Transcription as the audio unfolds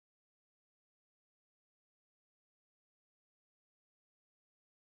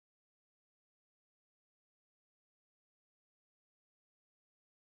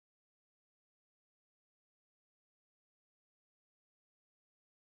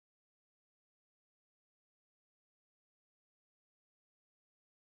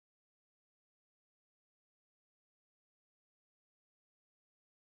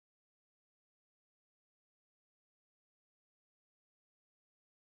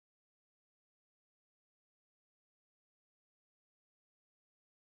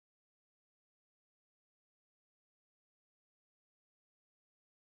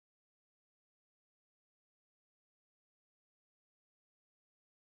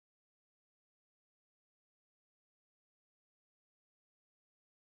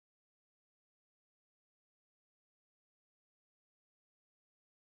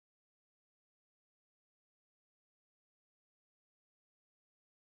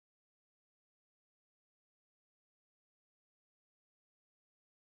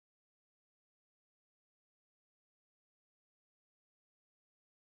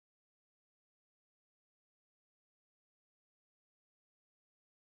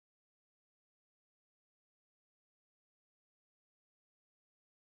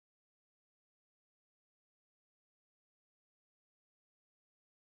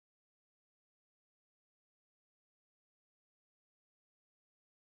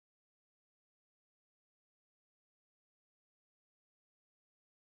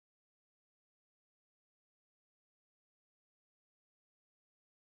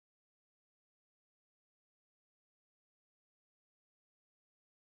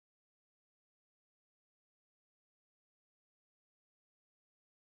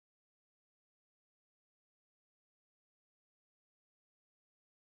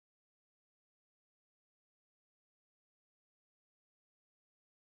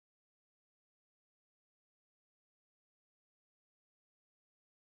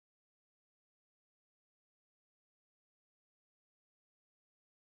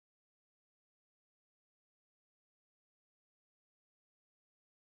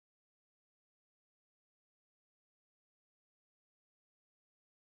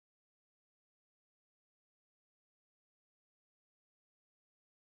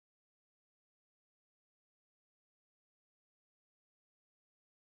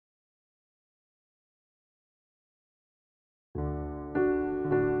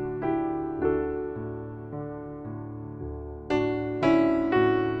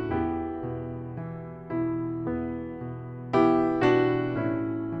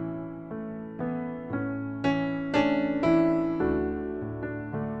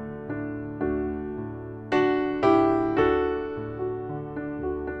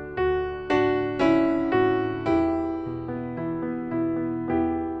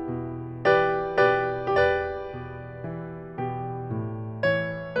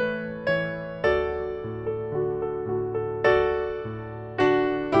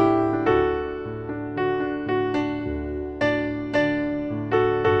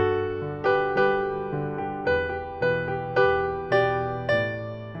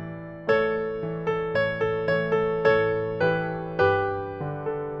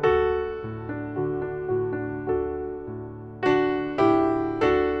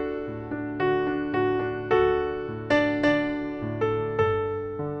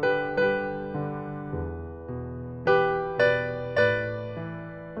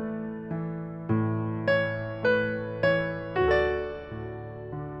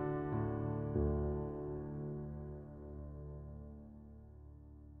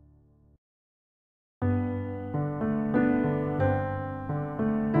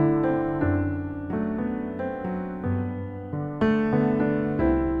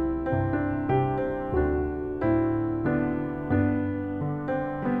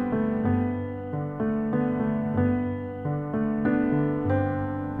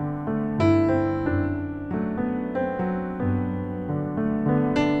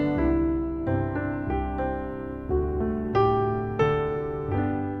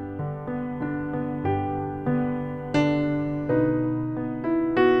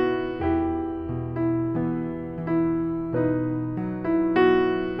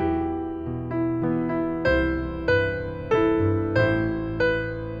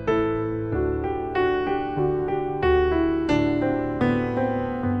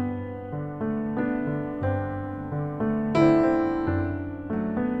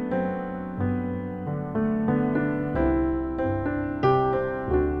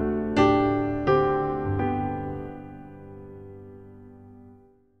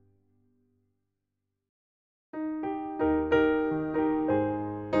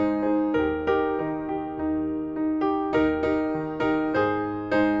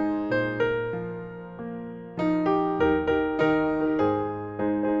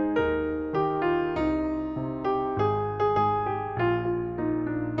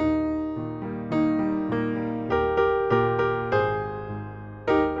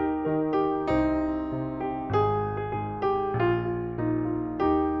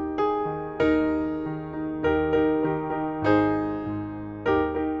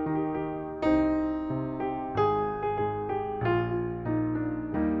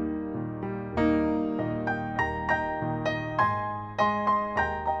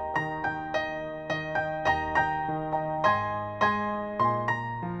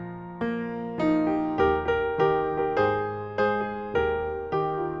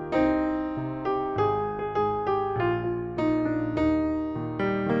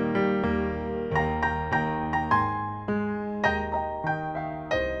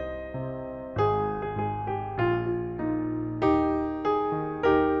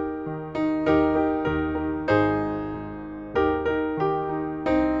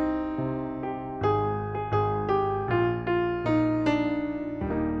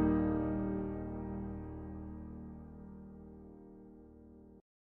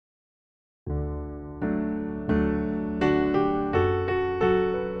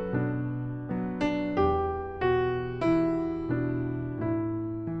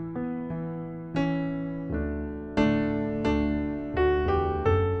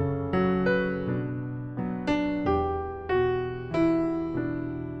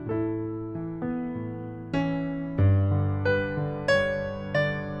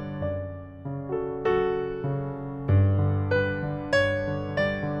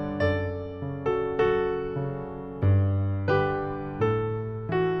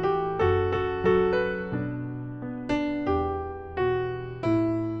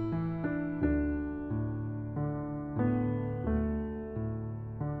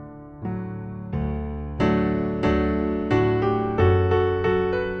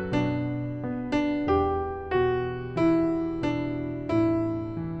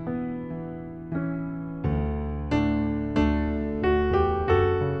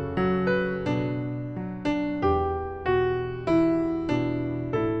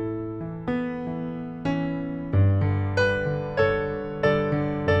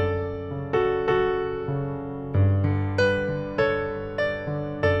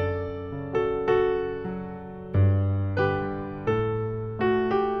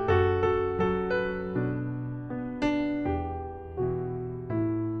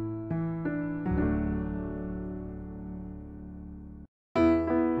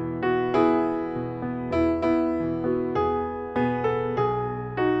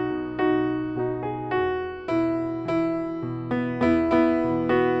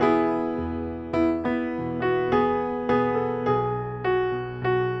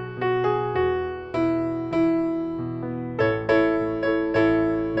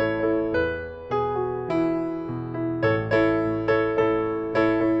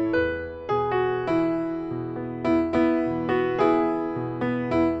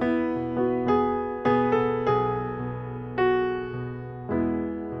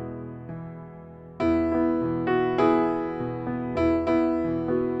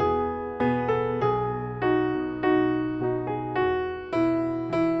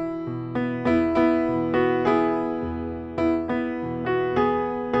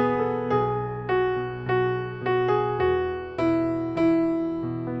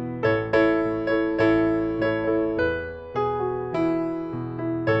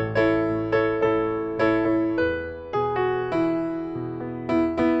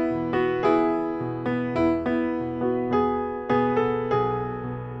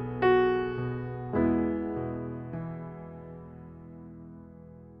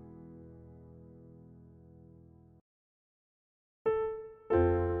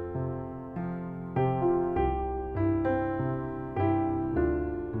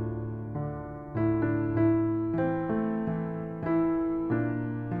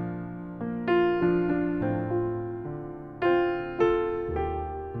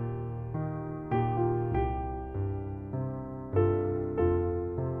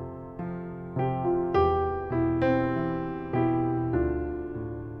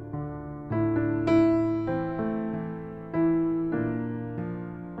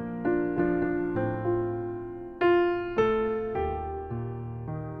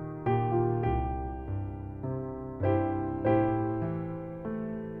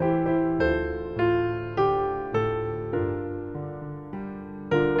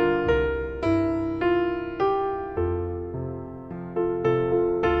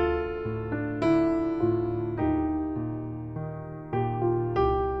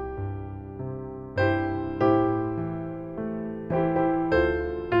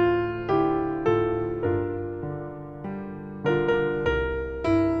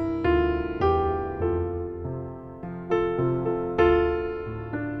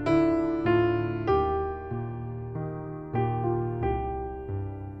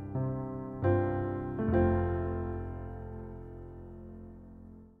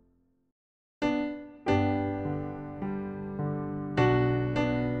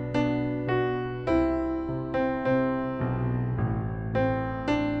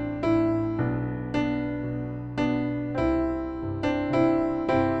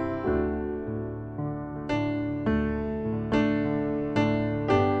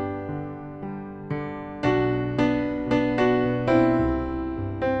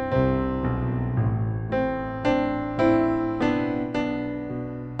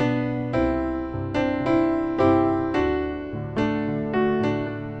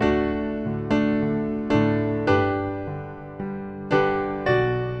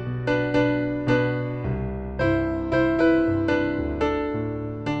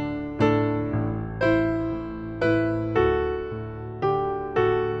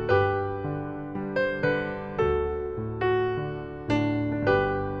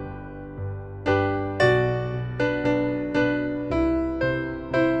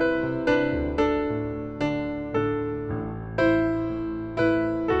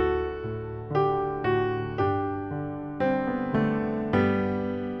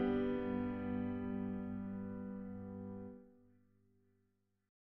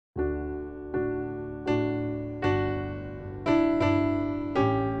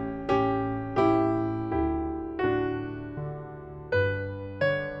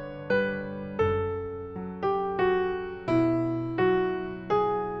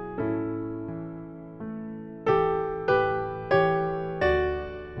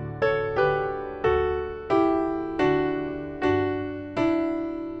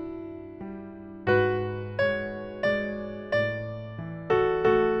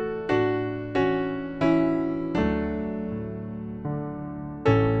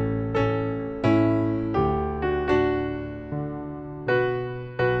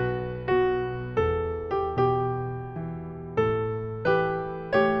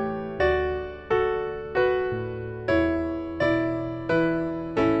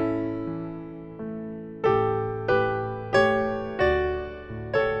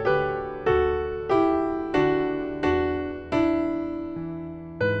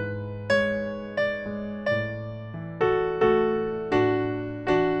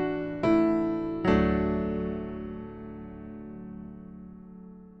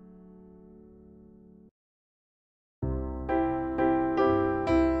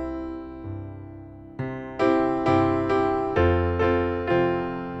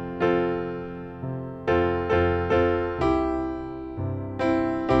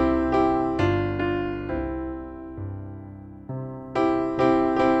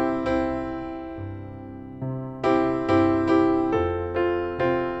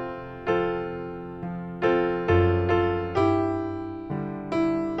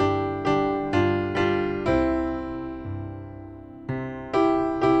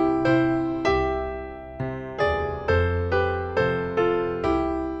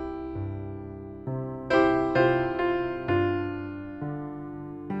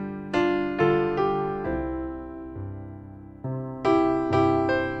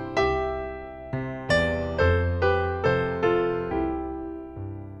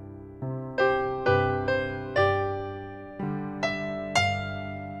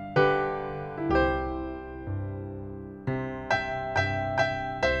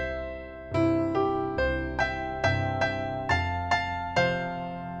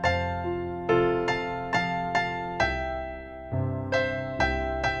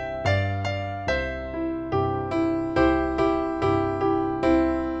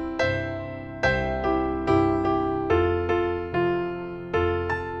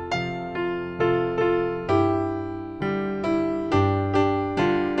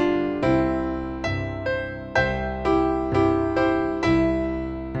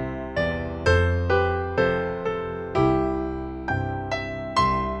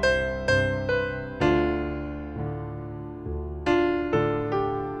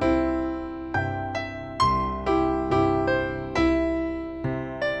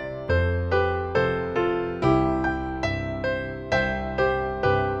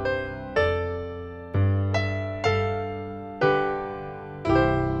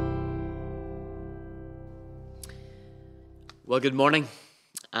Well, good morning,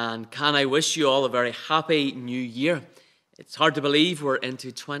 and can I wish you all a very happy new year. It's hard to believe we're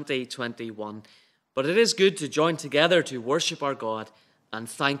into 2021, but it is good to join together to worship our God and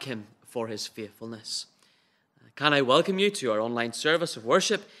thank Him for His faithfulness. Can I welcome you to our online service of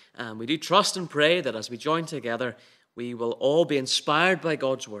worship, and we do trust and pray that as we join together, we will all be inspired by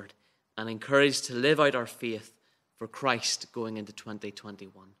God's Word and encouraged to live out our faith for Christ going into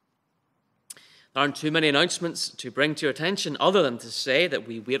 2021. There aren't too many announcements to bring to your attention other than to say that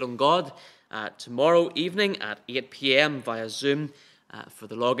we wait on God tomorrow evening at 8 p.m. via Zoom. For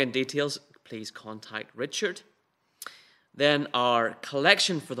the login details, please contact Richard. Then our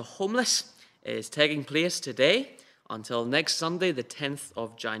collection for the homeless is taking place today until next Sunday, the 10th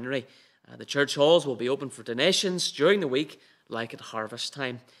of January. The church halls will be open for donations during the week, like at harvest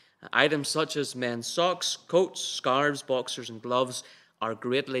time. Items such as men's socks, coats, scarves, boxers and gloves are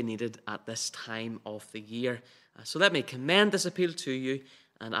greatly needed at this time of the year. So let me commend this appeal to you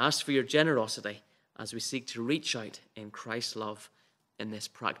and ask for your generosity as we seek to reach out in Christ's love in this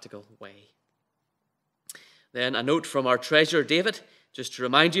practical way. Then a note from our treasurer, David, just to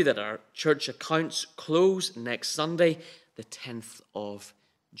remind you that our church accounts close next Sunday, the 10th of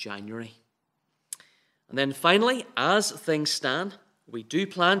January. And then finally, as things stand, we do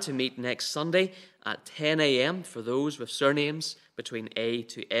plan to meet next Sunday at 10 a.m. for those with surnames between A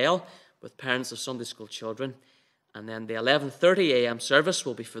to L, with parents of Sunday school children. And then the 11:30 a.m. service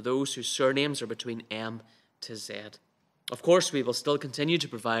will be for those whose surnames are between M to Z. Of course, we will still continue to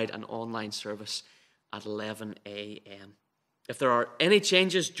provide an online service at 11 a.m. If there are any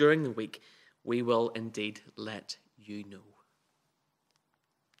changes during the week, we will indeed let you know.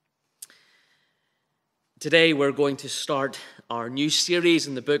 Today we're going to start our new series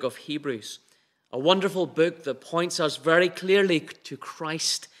in the book of Hebrews, a wonderful book that points us very clearly to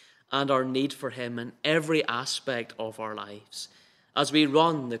Christ and our need for Him in every aspect of our lives as we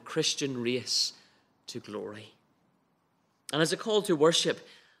run the Christian race to glory. And as a call to worship,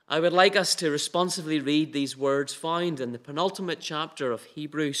 I would like us to responsively read these words found in the penultimate chapter of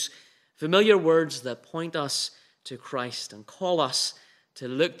Hebrews, familiar words that point us to Christ and call us to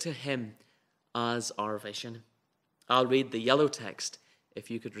look to Him as our vision. I'll read the yellow text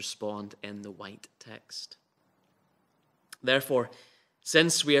if you could respond in the white text. Therefore,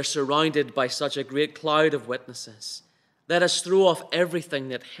 since we are surrounded by such a great cloud of witnesses, let us throw off everything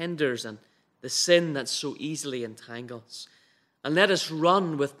that hinders and the sin that so easily entangles, and let us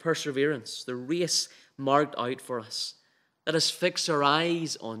run with perseverance the race marked out for us. Let us fix our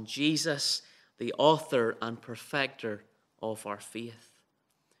eyes on Jesus, the author and perfecter of our faith,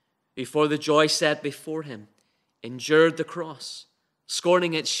 who for the joy set before Him endured the cross,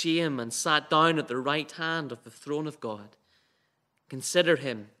 scorning its shame, and sat down at the right hand of the throne of God. Consider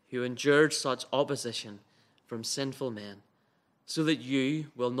Him who endured such opposition from sinful men, so that you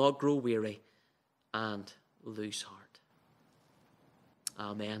will not grow weary and lose heart.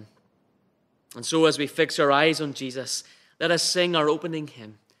 Amen. And so as we fix our eyes on Jesus, let us sing our opening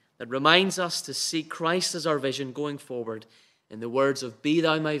hymn that reminds us to see Christ as our vision going forward in the words of "Be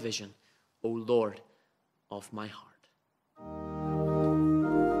thou my vision, O Lord of my heart."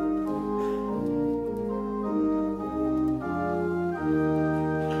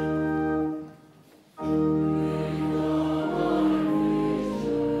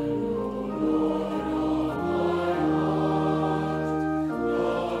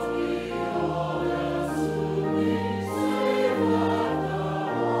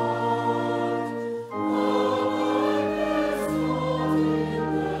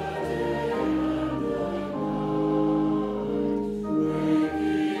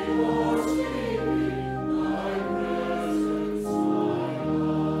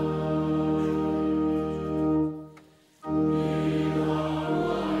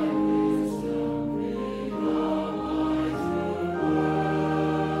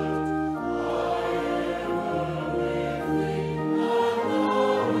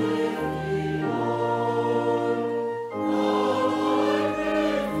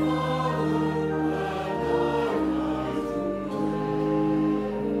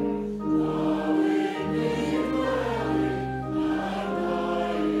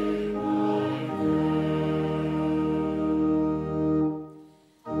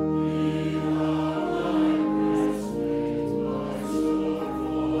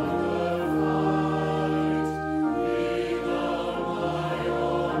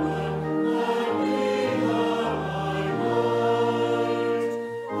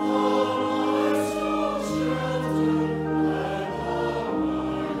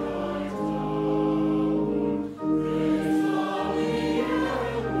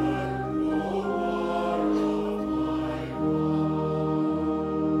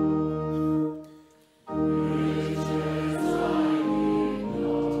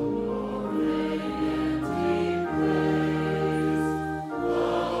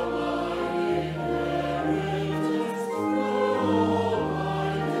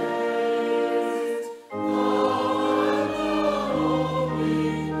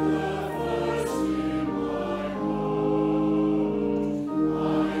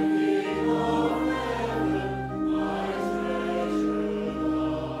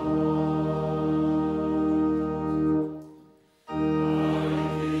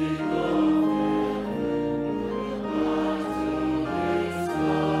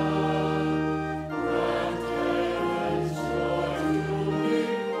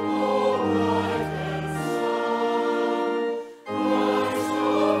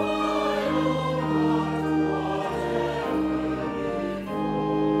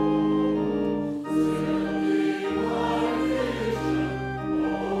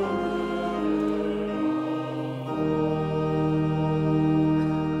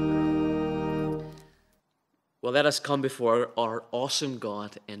 Well, let us come before our awesome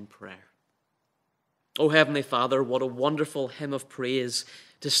God in prayer. O Heavenly Father, what a wonderful hymn of praise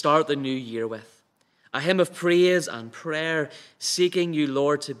to start the new year with. A hymn of praise and prayer, seeking you,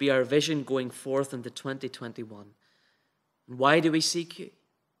 Lord, to be our vision going forth into 2021. And why do we seek you?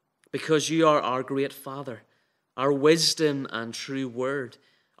 Because you are our great Father, our wisdom and true word,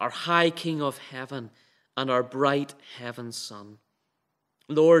 our high King of heaven, and our bright heaven's Son.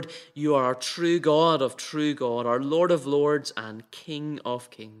 Lord, you are our true God of true God, our Lord of lords and King of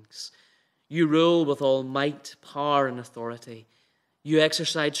kings. You rule with all might, power, and authority. You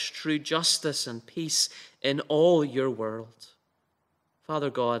exercise true justice and peace in all your world. Father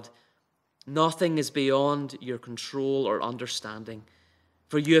God, nothing is beyond your control or understanding,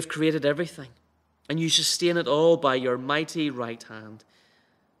 for you have created everything, and you sustain it all by your mighty right hand.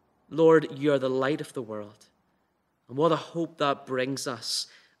 Lord, you are the light of the world, and what a hope that brings us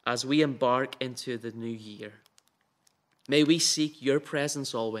as we embark into the new year. May we seek your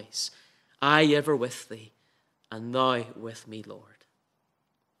presence always, I ever with thee, and thou with me, Lord.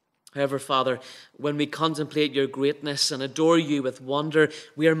 However, Father, when we contemplate your greatness and adore you with wonder,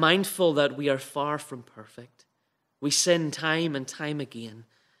 we are mindful that we are far from perfect. We sin time and time again.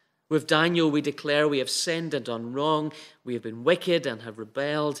 With Daniel, we declare we have sinned and done wrong. We have been wicked and have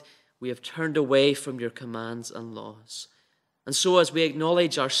rebelled. We have turned away from your commands and laws. And so as we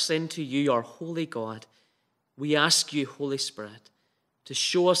acknowledge our sin to you, our holy God, we ask you, Holy Spirit, to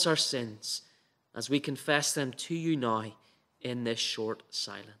show us our sins as we confess them to you now in this short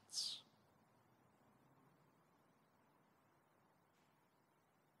silence.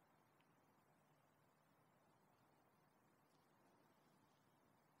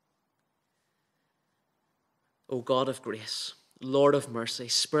 O God of grace, Lord of mercy,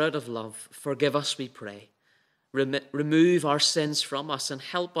 Spirit of love, forgive us, we pray. Remove our sins from us and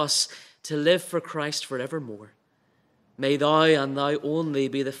help us to live for Christ forevermore. May thou and thou only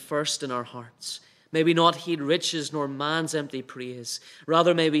be the first in our hearts. May we not heed riches nor man's empty praise.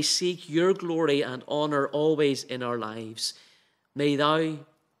 Rather, may we seek your glory and honor always in our lives. May thou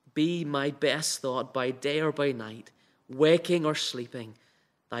be my best thought by day or by night, waking or sleeping,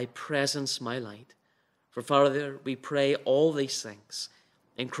 thy presence my light. For Father, we pray all these things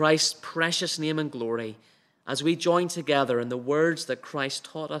in Christ's precious name and glory as we join together in the words that Christ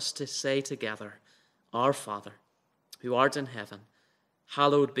taught us to say together. Our Father, who art in heaven,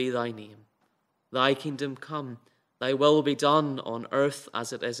 hallowed be thy name. Thy kingdom come, thy will be done on earth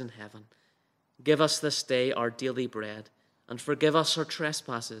as it is in heaven. Give us this day our daily bread, and forgive us our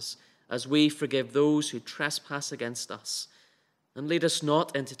trespasses, as we forgive those who trespass against us. And lead us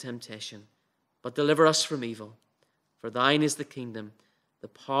not into temptation, but deliver us from evil. For thine is the kingdom, the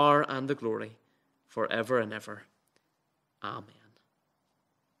power, and the glory, forever and ever. Amen.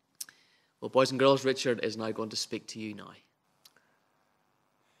 Well, boys and girls, Richard is now going to speak to you now.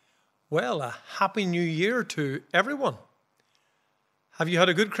 Well, a happy new year to everyone. Have you had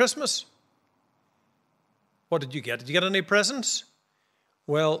a good Christmas? What did you get? Did you get any presents?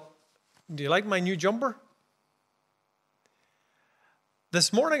 Well, do you like my new jumper?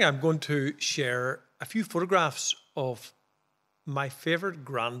 This morning I'm going to share a few photographs of my favourite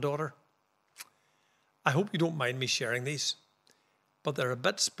granddaughter. I hope you don't mind me sharing these, but they're a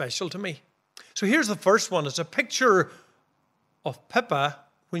bit special to me. So here's the first one. It's a picture of Pippa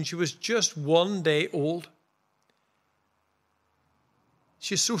when she was just 1 day old.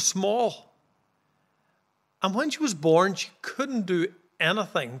 She's so small. And when she was born, she couldn't do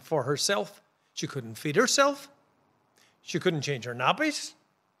anything for herself. She couldn't feed herself. She couldn't change her nappies.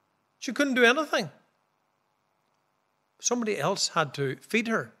 She couldn't do anything. Somebody else had to feed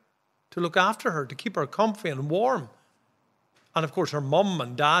her, to look after her, to keep her comfy and warm. And of course, her mum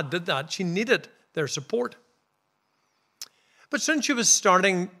and dad did that. She needed their support. But soon she was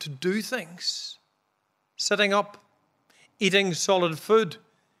starting to do things. Sitting up, eating solid food,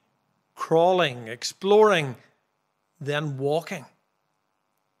 crawling, exploring, then walking.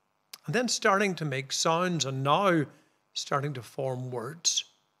 And then starting to make sounds, and now starting to form words.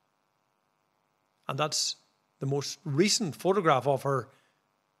 And that's the most recent photograph of her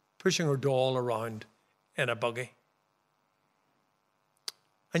pushing her doll around in a buggy.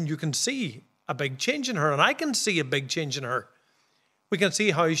 And you can see a big change in her, and I can see a big change in her. We can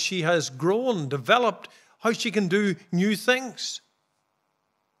see how she has grown, developed, how she can do new things.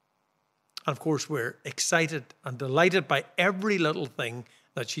 And of course, we're excited and delighted by every little thing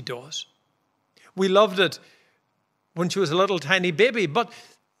that she does. We loved it when she was a little tiny baby, but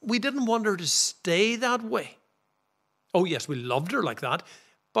we didn't want her to stay that way. Oh yes, we loved her like that,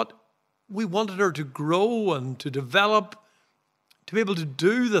 but we wanted her to grow and to develop, to be able to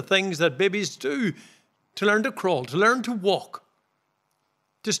do the things that babies do, to learn to crawl, to learn to walk,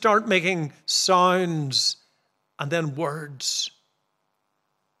 to start making sounds and then words.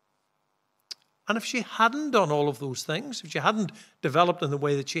 And if she hadn't done all of those things, if she hadn't developed in the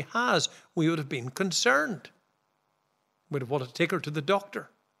way that she has, we would have been concerned. We'd have wanted to take her to the doctor.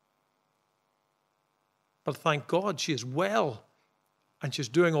 But thank God she is well and she's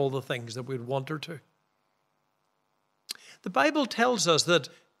doing all the things that we'd want her to. The Bible tells us that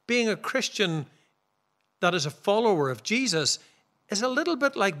being a Christian that is a follower of Jesus is a little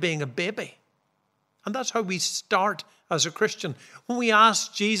bit like being a baby. And that's how we start as a Christian. When we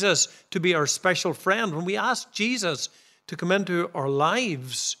ask Jesus to be our special friend, when we ask Jesus to come into our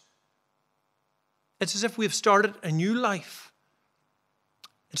lives, it's as if we've started a new life.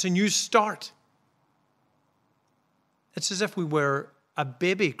 It's a new start. It's as if we were a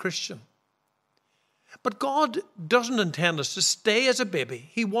baby Christian. But God doesn't intend us to stay as a baby.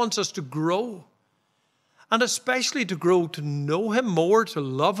 He wants us to grow. And especially to grow to know Him more, to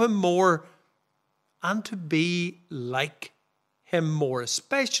love Him more, and to be like Him more,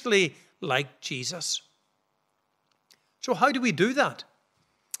 especially like Jesus. So how do we do that?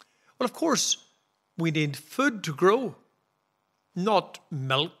 Well, of course, we need food to grow, not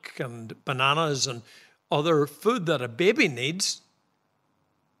milk and bananas and other food that a baby needs.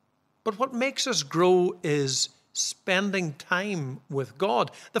 But what makes us grow is spending time with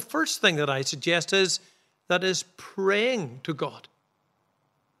God. The first thing that I suggest is praying to God.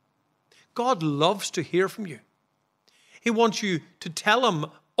 God loves to hear from you. He wants you to tell Him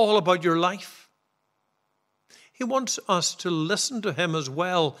all about your life. He wants us to listen to Him as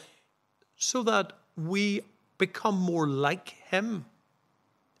well so that we become more like Him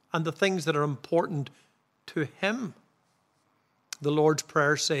and the things that are important to Him. The Lord's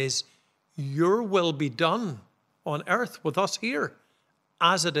Prayer says, "Your will be done on earth with us here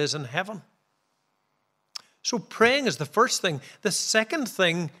as it is in heaven." So praying is the first thing. The second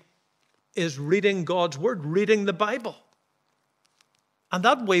thing is reading God's Word, reading the Bible. And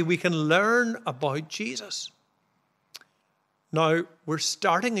that way we can learn about Jesus. Now, we're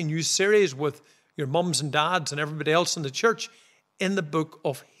starting a new series with your mums and dads and everybody else in the church in the book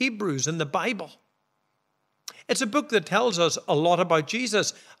of Hebrews in the Bible. It's a book that tells us a lot about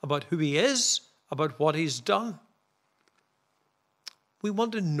Jesus, about who He is, about what He's done. We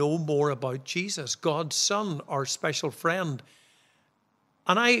want to know more about Jesus, God's Son, our special friend.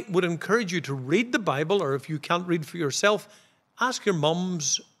 And I would encourage you to read the Bible, or if you can't read for yourself, ask your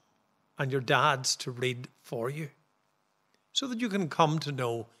mums and your dads to read for you so that you can come to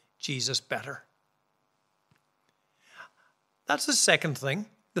know Jesus better. That's the second thing.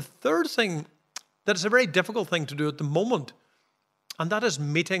 The third thing that is a very difficult thing to do at the moment, and that is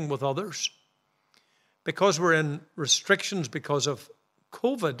meeting with others. Because we're in restrictions because of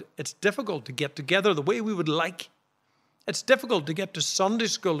COVID, it's difficult to get together the way we would like. It's difficult to get to Sunday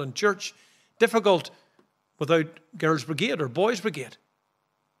school and church, difficult without Girls' Brigade or Boys' Brigade.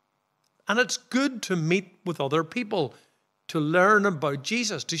 And it's good to meet with other people, to learn about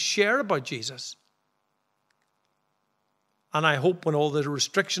Jesus, to share about Jesus. And I hope when all the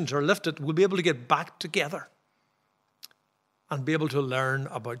restrictions are lifted, we'll be able to get back together and be able to learn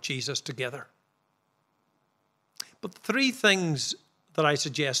about Jesus together. But three things that I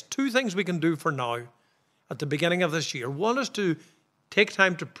suggest, two things we can do for now at the beginning of this year. One is to take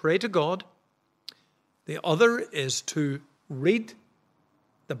time to pray to God. The other is to read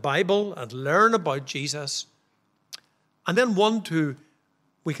the Bible and learn about Jesus. And then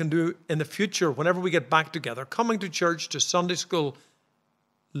we can do in the future, whenever we get back together, coming to church, to Sunday school,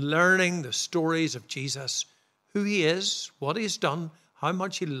 learning the stories of Jesus, who He is, what He's done, how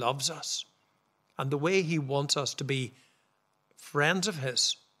much He loves us, and the way He wants us to be friends of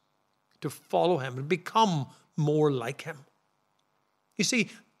His, to follow Him and become more like Him. You see,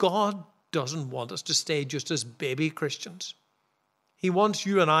 God doesn't want us to stay just as baby Christians. He wants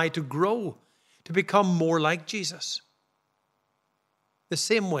you and I to grow, to become more like Jesus. The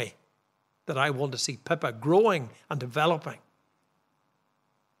same way that I want to see Pippa growing and developing.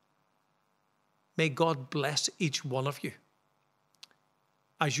 May God bless each one of you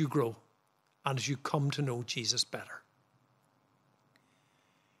as you grow and as you come to know Jesus better.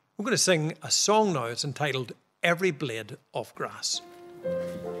 We're going to sing a song now. It's entitled "Every Blade of Grass."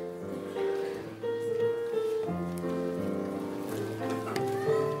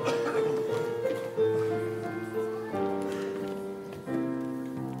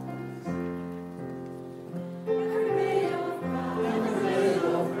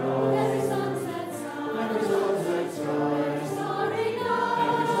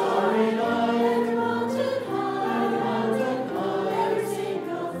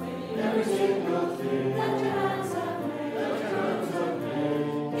 Every single thing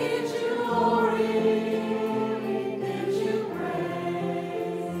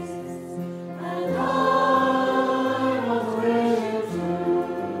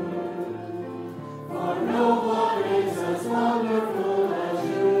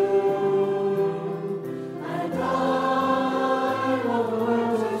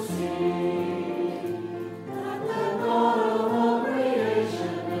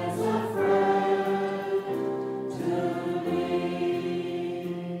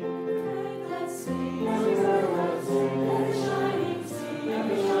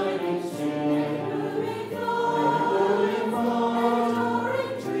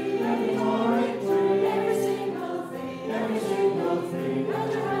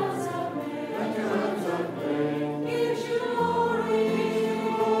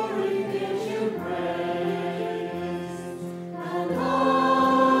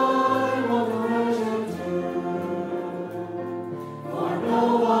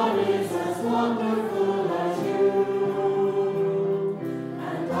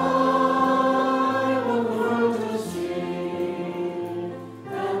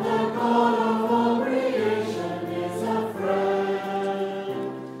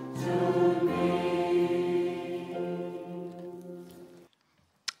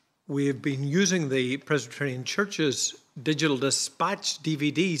we have been using the Presbyterian Church's digital dispatch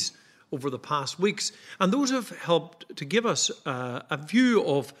DVDs over the past weeks, and those have helped to give us a view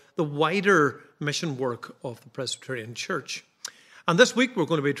of the wider mission work of the Presbyterian Church. And this week we're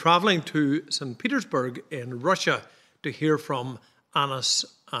going to be travelling to St. Petersburg in Russia to hear from Anas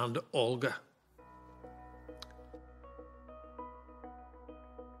and Olga.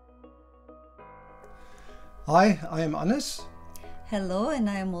 Hi, I am Anas. Hello, and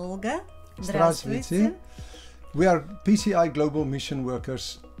I am Olga. Здравствуйте. We are PCI Global Mission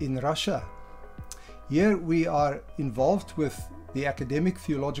Workers in Russia. Here we are involved with the academic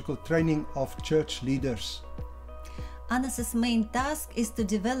theological training of church leaders. Anas's main task is to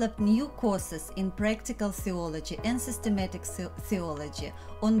develop new courses in practical theology and systematic theology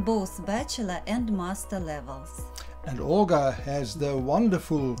on both bachelor and master levels. And Olga has the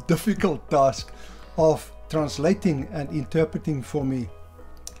wonderful, difficult task of translating and interpreting for me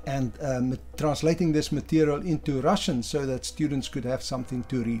and translating this material into Russian so that students could have something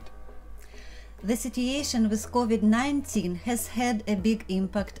to read. The situation with COVID-19 has had a big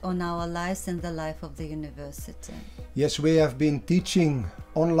impact on our lives and the life of the university. Yes, we have been teaching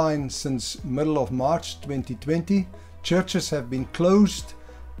online since middle of March 2020. Churches have been closed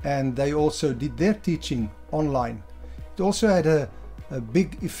and they also did their teaching online. It also had a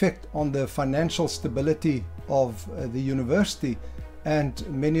big effect on the financial stability of the university, and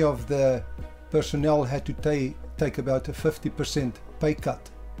many of the personnel had to take about a 50% pay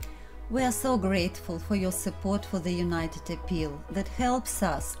cut. We are so grateful for your support for the United Appeal that helps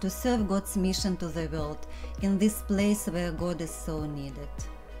us to serve God's mission to the world in this place where God is so needed.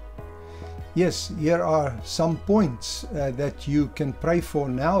 Yes, here are some points that you can pray for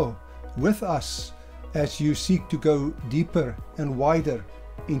now with us as you seek to go deeper and wider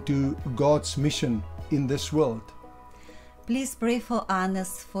into God's mission in this world. Please pray for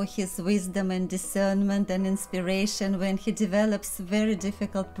Anas for his wisdom and discernment and inspiration when he develops very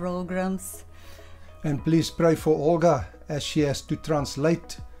difficult programs. And please pray for Olga as she has to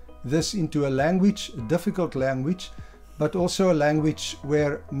translate this into a language, a difficult language, but also a language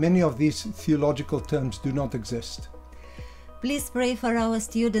where many of these theological terms do not exist. Please pray for our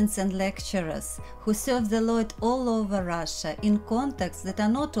students and lecturers who serve the Lord all over Russia in contexts that are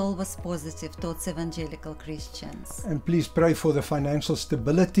not always positive towards evangelical Christians. And please pray for the financial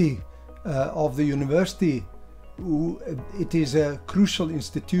stability of the university. It is a crucial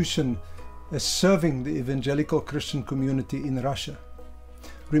institution serving the evangelical Christian community in Russia.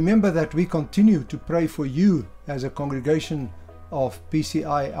 Remember that we continue to pray for you as a congregation of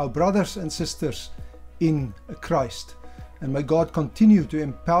PCI, our brothers and sisters in Christ. And may God continue to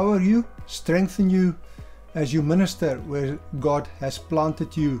empower you, strengthen you as you minister where God has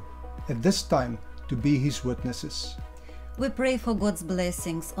planted you at this time to be His witnesses. We pray for God's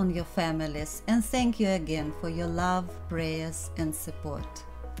blessings on your families and thank you again for your love, prayers and support.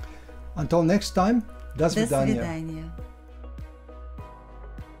 Until next time, до свидания. До свидания.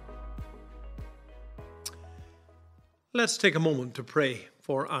 Let's take a moment to pray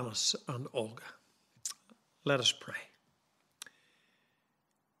for Anas and Olga. Let us pray.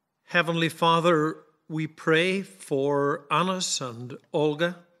 Heavenly Father, we pray for Anas and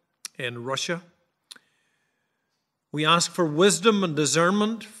Olga in Russia. We ask for wisdom and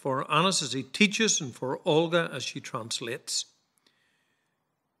discernment for Anas as he teaches and for Olga as she translates.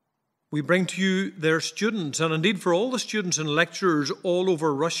 We bring to you their students and indeed for all the students and lecturers all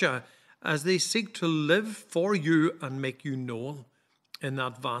over Russia as they seek to live for you and make you known in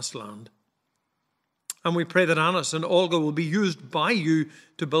that vast land. And we pray that Anas and Olga will be used by you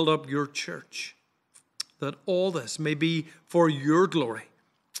to build up your church, that all this may be for your glory.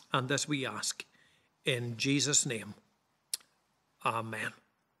 And this we ask in Jesus' name. Amen.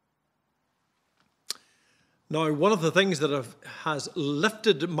 Now, one of the things that has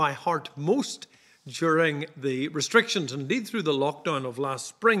lifted my heart most during the restrictions, indeed through the lockdown of last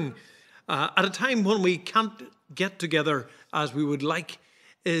spring, at a time when we can't get together as we would like,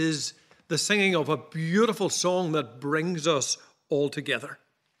 is the singing of a beautiful song that brings us all together.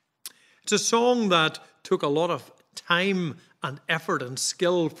 It's a song that took a lot of time and effort and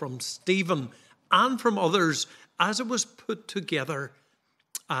skill from Stephen and from others as it was put together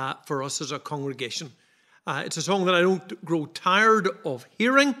for us as a congregation. It's a song that I don't grow tired of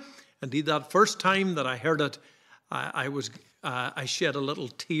hearing. Indeed, that first time that I heard it, I shed a little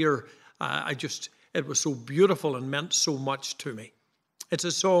tear. It was so beautiful and meant so much to me. It's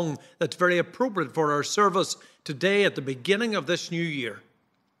a song that's very appropriate for our service today at the beginning of this new year.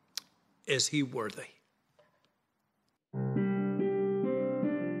 Is He worthy?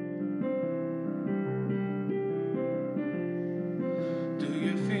 Do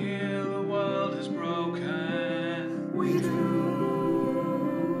you feel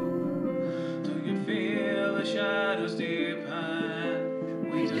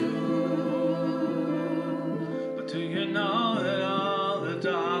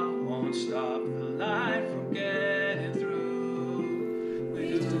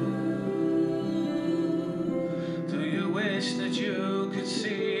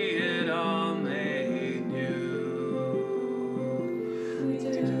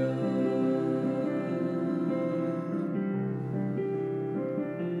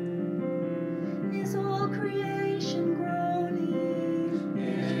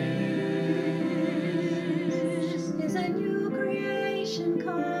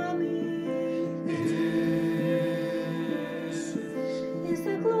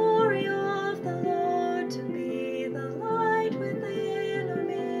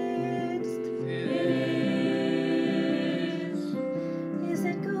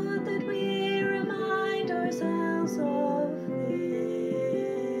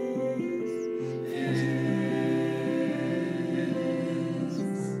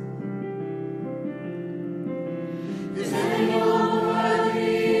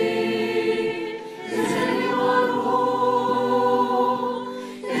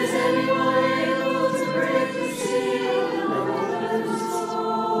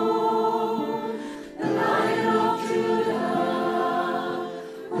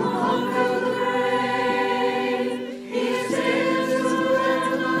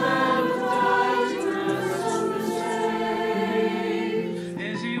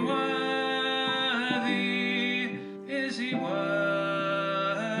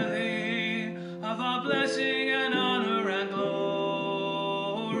worthy of all blessing and honor and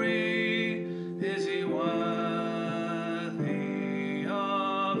glory? Is he worthy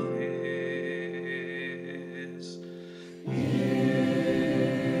of this?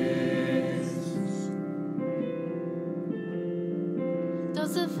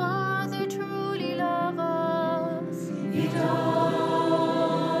 Does the Father truly love us? He does.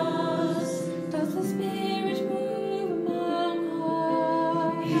 Does the Spirit move among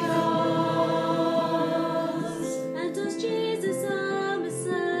us? He does. And does Jesus our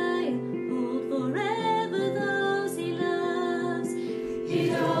Messiah hold forever those he loves? He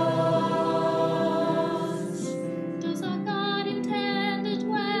does. Does our God intend to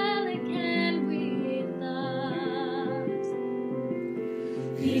dwell again with us?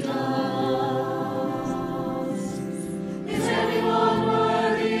 He does. Is anyone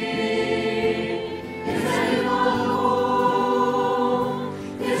worthy? Is anyone whole?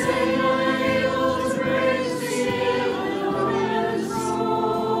 Is anyone able to praise the Lord and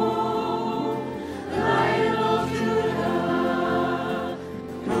soul? The Lion of Judah,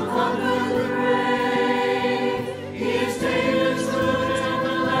 who conquered the grave. He is David's root and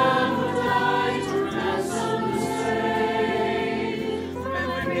the Lamb who died to ransom the slave.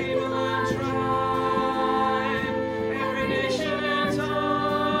 Every people and tribe, every nation and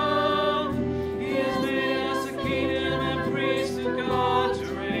tongue, he has made us a kingdom and priests to God to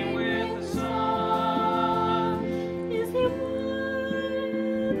reign with the Son. Is he worthy?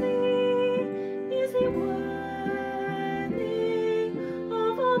 Is he worthy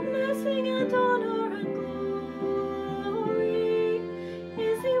of all blessing and honor and glory?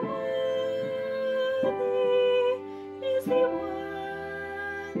 Is he worthy? Is he worthy?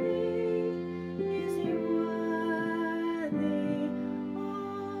 Is he worthy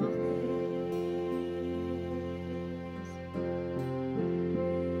of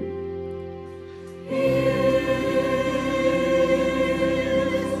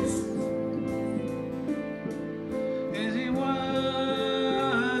Is he worthy?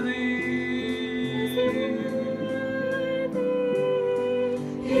 Is he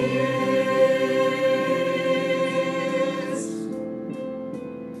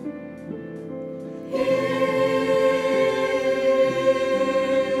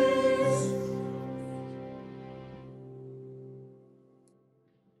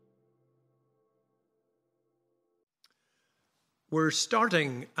We're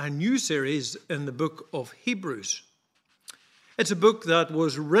starting a new series in the book of Hebrews. It's a book that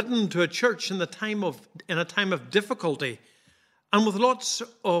was written to a church in a time of difficulty and with lots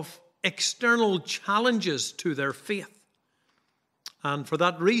of external challenges to their faith. And for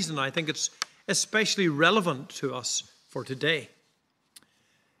that reason, I think it's especially relevant to us for today.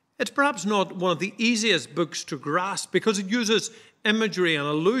 It's perhaps not one of the easiest books to grasp because it uses imagery and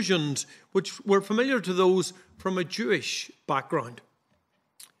allusions which were familiar to those from a Jewish background,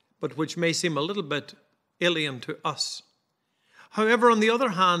 but which may seem a little bit alien to us. However, on the other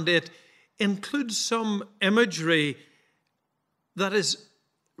hand, it includes some imagery that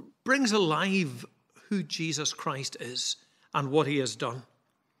brings alive who Jesus Christ is and what he has done.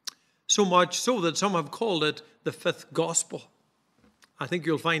 So much so that some have called it the fifth gospel. I think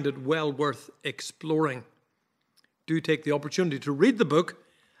you'll find it well worth exploring. Do take the opportunity to read the book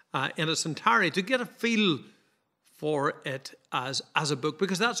in its entirety to get a feel for it as a book,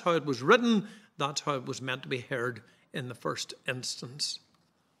 because that's how it was written, that's how it was meant to be heard in the first instance.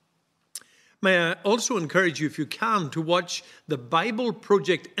 May I also encourage you, if you can, to watch the Bible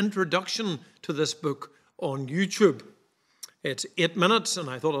Project introduction to this book on YouTube. It's 8 minutes, and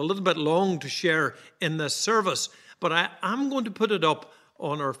I thought a little bit long to share in this service, but I am going to put it up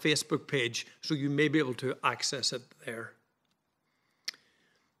on our Facebook page so you may be able to access it there.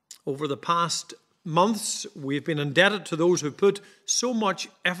 Over the past months, we've been indebted to those who put so much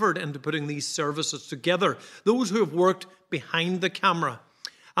effort into putting these services together, those who have worked behind the camera,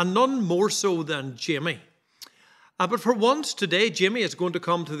 and none more so than Jamie. But for once today, Jamie is going to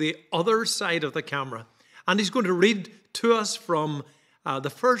come to the other side of the camera, and he's going to read to us from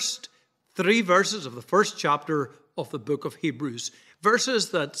the first 3 verses of the first chapter of the book of Hebrews, verses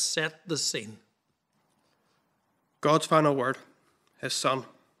that set the scene. God's final word, his Son.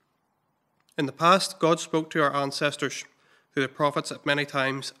 In the past, God spoke to our ancestors through the prophets at many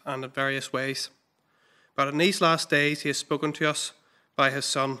times and in various ways. But in these last days, he has spoken to us by his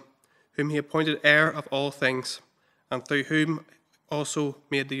Son, whom he appointed heir of all things, and through whom also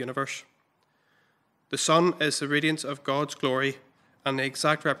made the universe. The Son is the radiance of God's glory and the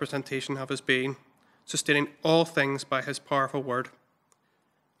exact representation of his being, sustaining all things by his powerful word.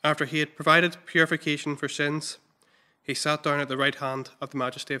 After he had provided purification for sins, he sat down at the right hand of the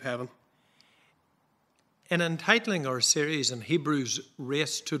Majesty of heaven. In entitling our series in Hebrews,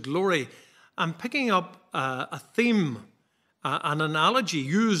 Race to Glory, I'm picking up a theme, an analogy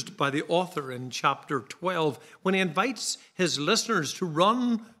used by the author in chapter 12 when he invites his listeners to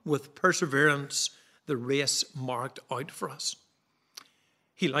run with perseverance the race marked out for us.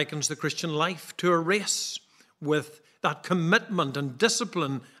 He likens the Christian life to a race with that commitment and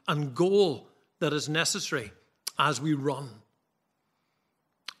discipline and goal that is necessary as we run.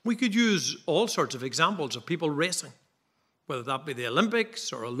 We could use all sorts of examples of people racing, whether that be the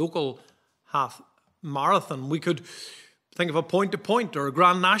Olympics or a local half marathon. We could think of a point-to-point or a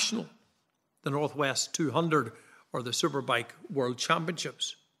Grand National, the Northwest 200 or the Superbike World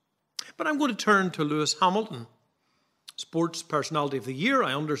Championships. But I'm going to turn to Lewis Hamilton, Sports Personality of the Year,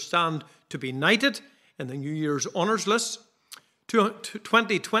 I understand to be knighted in the New Year's honours list.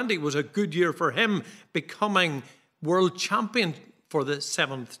 2020 was a good year for him, becoming world champion for the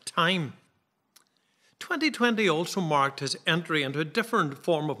 7th time. 2020 also marked his entry into a different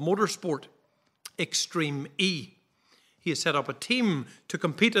form of motorsport, Extreme E. He has set up a team to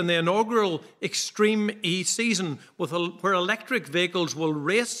compete in the inaugural Extreme E season where electric vehicles will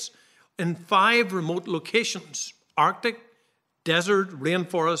race in 5 remote locations: Arctic, desert,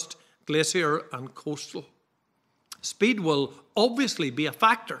 rainforest, glacier and coastal. Speed will obviously be a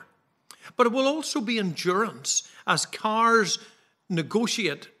factor, but it will also be endurance as cars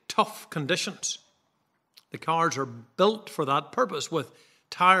negotiate tough conditions. The cars are built for that purpose with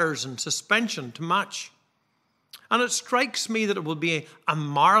tyres and suspension to match. And it strikes me that it will be a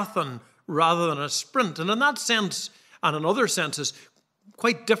marathon rather than a sprint. And in that sense, and in other senses,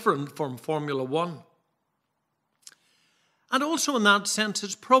 quite different from Formula One. And also in that sense,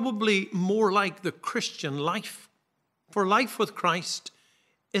 it's probably more like the Christian life. For life with Christ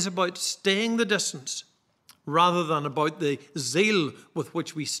is about staying the distance rather than about the zeal with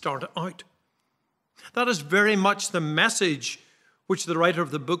which we start out. That is very much the message which the writer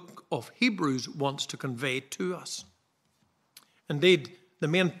of the book of Hebrews wants to convey to us. Indeed, the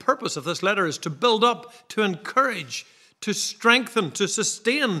main purpose of this letter is to build up, to encourage, to strengthen, to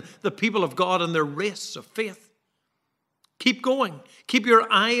sustain the people of God in their race of faith. Keep going. Keep your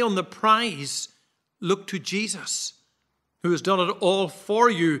eye on the prize. Look to Jesus, who has done it all for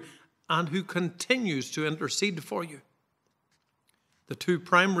you and who continues to intercede for you. The 2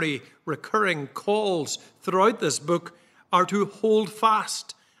 primary recurring calls throughout this book are to hold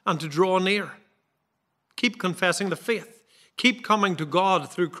fast and to draw near. Keep confessing the faith. Keep coming to God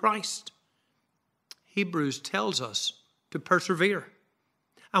through Christ. Hebrews tells us to persevere.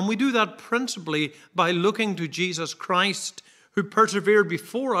 And we do that principally by looking to Jesus Christ, who persevered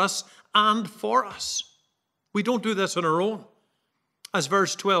before us and for us. We don't do this on our own. As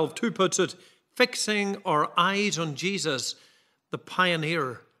verse 12:2 puts it, fixing our eyes on Jesus, the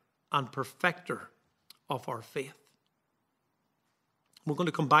pioneer and perfecter of our faith. We're going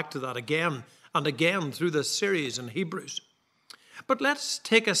to come back to that again and again through this series in Hebrews. But let's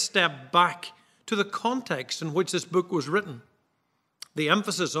take a step back to the context in which this book was written. The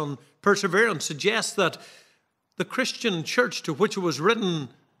emphasis on perseverance suggests that the Christian church to which it was written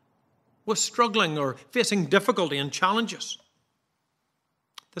was struggling or facing difficulty and challenges.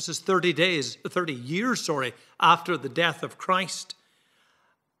 This is 30 years after the death of Christ.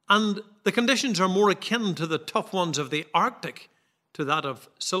 And the conditions are more akin to the tough ones of the Arctic to that of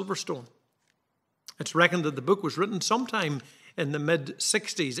Silverstone. It's reckoned that the book was written sometime in the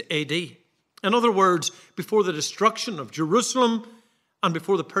mid-60s AD. In other words, before the destruction of Jerusalem and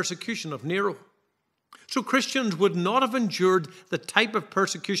before the persecution of Nero. So Christians would not have endured the type of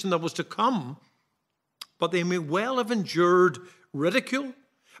persecution that was to come, but they may well have endured ridicule,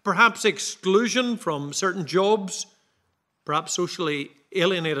 perhaps exclusion from certain jobs, perhaps socially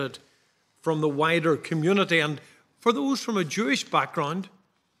alienated from the wider community. And for those from a Jewish background,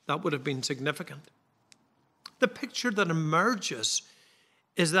 that would have been significant. The picture that emerges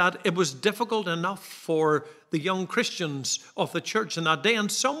is that it was difficult enough for the young Christians of the church in that day,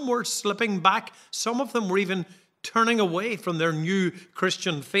 and some were slipping back. Some of them were even turning away from their new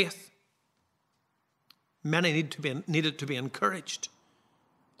Christian faith. Many needed to be encouraged.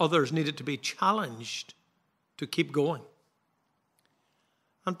 Others needed to be challenged to keep going.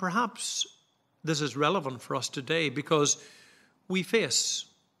 And perhaps this is relevant for us today because we face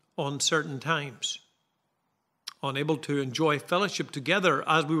uncertain times, unable to enjoy fellowship together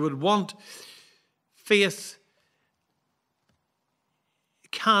as we would want. Faith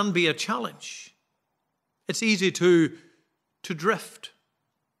can be a challenge. It's easy to drift,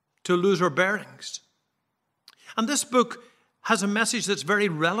 to lose our bearings. And this book has a message that's very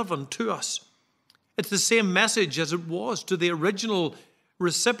relevant to us. It's the same message as it was to the original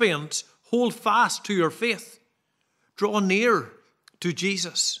recipients. Hold fast to your faith. Draw near to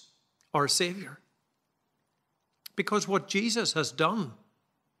Jesus, our Savior. Because what Jesus has done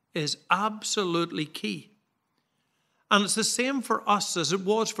is absolutely key. And it's the same for us as it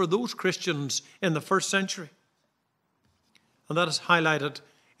was for those Christians in the first century. And that is highlighted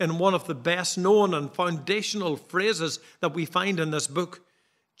in one of the best known and foundational phrases that we find in this book.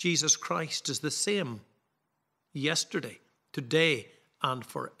 Jesus Christ is the same yesterday, today, and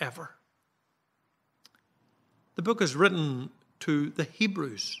forever. The book is written to the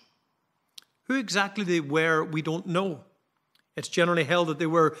Hebrews. Who exactly they were, we don't know. It's generally held that they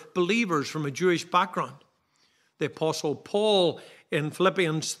were believers from a Jewish background. The Apostle Paul in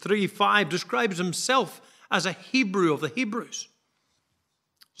Philippians 3:5 describes himself as a Hebrew of the Hebrews.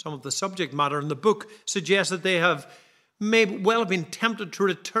 Some of the subject matter in the book suggests that they may well have been tempted to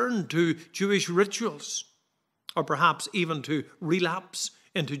return to Jewish rituals, or perhaps even to relapse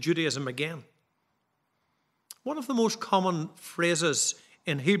into Judaism again. One of the most common phrases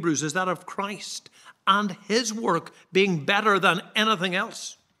in Hebrews is that of Christ and his work being better than anything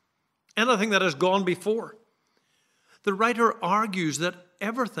else, anything that has gone before. The writer argues that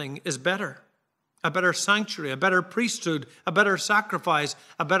everything is better. A better sanctuary, a better priesthood, a better sacrifice,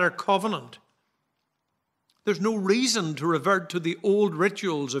 a better covenant. There's no reason to revert to the old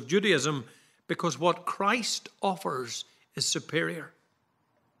rituals of Judaism because what Christ offers is superior.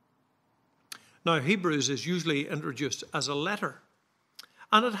 Now, Hebrews is usually introduced as a letter,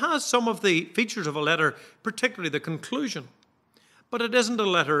 and it has some of the features of a letter, particularly the conclusion. But it isn't a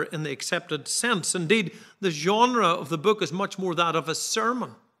letter in the accepted sense. Indeed, the genre of the book is much more that of a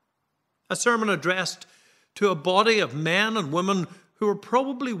sermon addressed to a body of men and women who are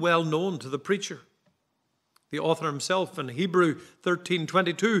probably well known to the preacher. The author himself in Hebrew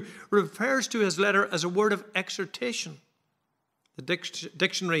 13:22 refers to his letter as a word of exhortation. The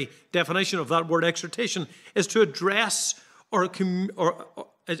dictionary definition of that word exhortation is to address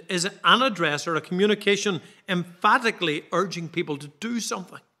is an address or a communication emphatically urging people to do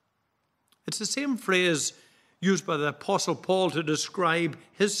something. It's the same phrase used by the Apostle Paul to describe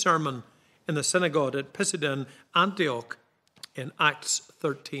his sermon in the synagogue at Pisidian Antioch in Acts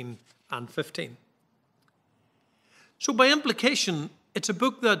 13 and 15. So by implication, it's a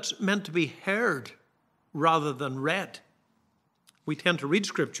book that's meant to be heard rather than read. We tend to read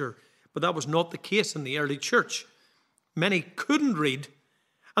Scripture, but that was not the case in the early church. Many couldn't read,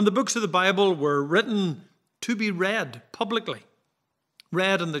 and the books of the Bible were written to be read publicly,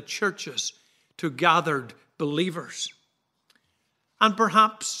 read in the churches to gathered believers. And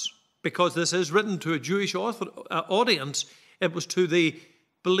perhaps, because this is written to a Jewish audience, it was to the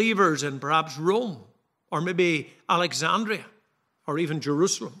believers in perhaps Rome, or maybe Alexandria, or even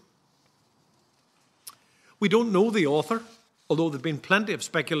Jerusalem. We don't know the author, although there have been plenty of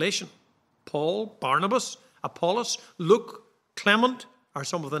speculation. Paul, Barnabas, Apollos, Luke, Clement are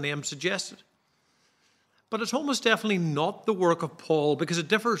some of the names suggested. But it's almost definitely not the work of Paul because it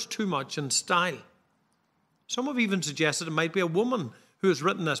differs too much in style. Some have even suggested it might be a woman who has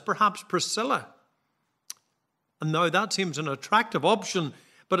written this, perhaps Priscilla. And now that seems an attractive option,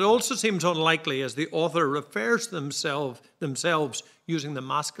 but it also seems unlikely as the author refers to themselves using the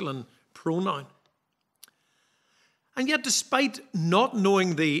masculine pronoun. And yet, despite not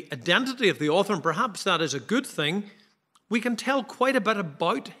knowing the identity of the author, and perhaps that is a good thing, we can tell quite a bit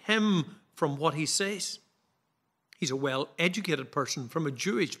about him from what he says. He's a well-educated person from a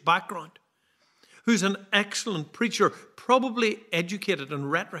Jewish background, who's an excellent preacher, probably educated in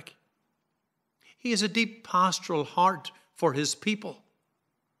rhetoric. He has a deep pastoral heart for his people,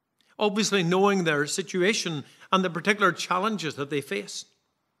 obviously knowing their situation and the particular challenges that they face.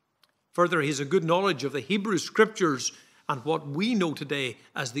 Further, he has a good knowledge of the Hebrew Scriptures and what we know today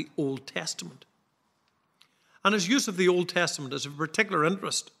as the Old Testament. And his use of the Old Testament is of particular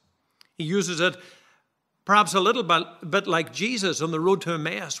interest. He uses it perhaps a little bit like Jesus on the road to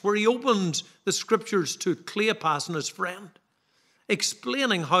Emmaus, where he opens the Scriptures to Cleopas and his friend,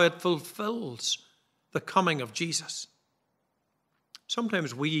 explaining how it fulfills the coming of Jesus.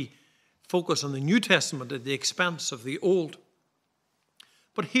 Sometimes we focus on the New Testament at the expense of the Old.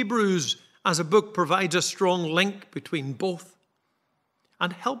 But Hebrews as a book provides a strong link between both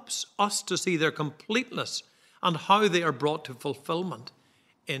and helps us to see their completeness and how they are brought to fulfillment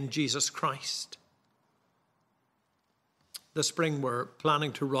in Jesus Christ. This spring we're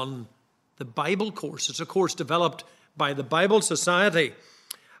planning to run the Bible course. It's a course developed by the Bible Society,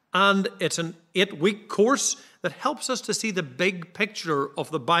 and it's an 8-week course that helps us to see the big picture of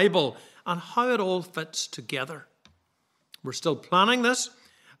the Bible and how it all fits together. We're still planning this,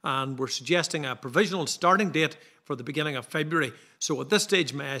 and we're suggesting a provisional starting date for the beginning of February. So at this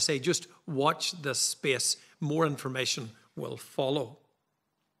stage, may I say, just watch this space. More information will follow.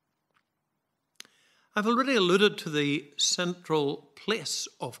 I've already alluded to the central place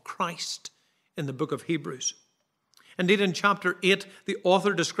of Christ in the book of Hebrews. Indeed, in chapter 8, the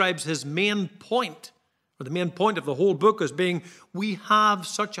author describes his main point, or the main point of the whole book, as being, we have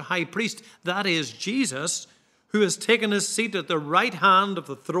such a high priest, that is Jesus, who has taken his seat at the right hand of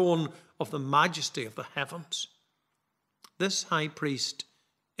the throne of the majesty of the heavens. This high priest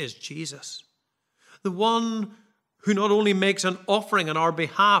is Jesus, the one who not only makes an offering on our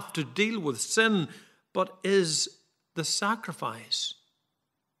behalf to deal with sin, but is the sacrifice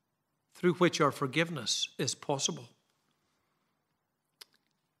through which our forgiveness is possible.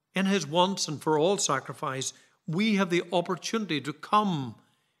 In his once and for all sacrifice, we have the opportunity to come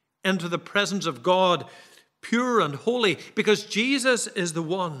into the presence of God, pure and holy, because Jesus is the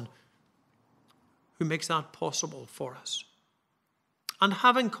one who makes that possible for us. And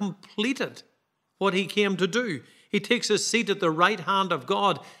having completed what he came to do, he takes his seat at the right hand of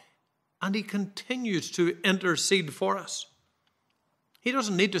God, and he continues to intercede for us. He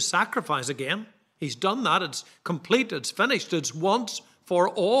doesn't need to sacrifice again. He's done that. It's complete. It's finished. It's once for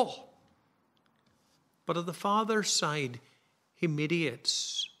all. But at the Father's side, he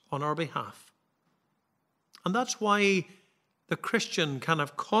mediates on our behalf. And that's why the Christian can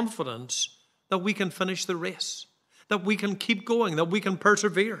have confidence that we can finish the race, that we can keep going, that we can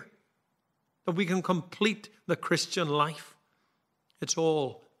persevere, that we can complete the Christian life. It's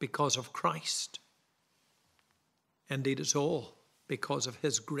all because of Christ. Indeed, it's all because of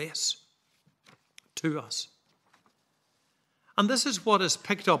his grace to us. And this is what is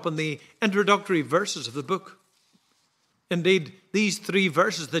picked up in the introductory verses of the book. Indeed, these 3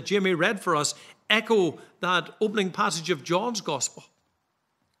 verses that Jamie read for us echo that opening passage of John's Gospel.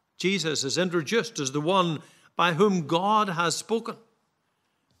 Jesus is introduced as the one by whom God has spoken.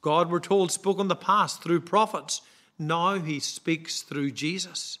 God, we're told, spoke in the past through prophets. Now he speaks through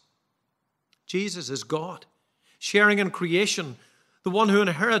Jesus. Jesus is God, sharing in creation, the one who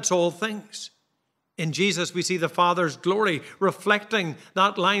inherits all things. In Jesus, we see the Father's glory, reflecting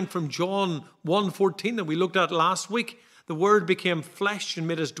that line from John 1:14 that we looked at last week. The Word became flesh and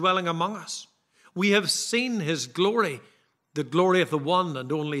made his dwelling among us. We have seen his glory, the glory of the one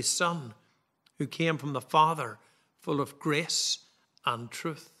and only Son, who came from the Father, full of grace and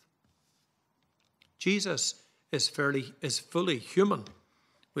truth. Jesus is fully human.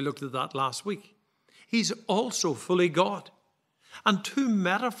 We looked at that last week. He's also fully God. And 2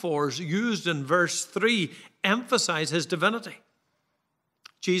 metaphors used in verse 3 emphasize his divinity.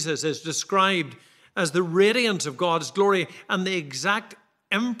 Jesus is described as the radiance of God's glory and the exact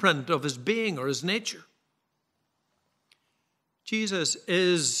imprint of his being or his nature. Jesus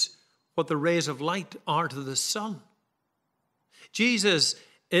is what the rays of light are to the sun. Jesus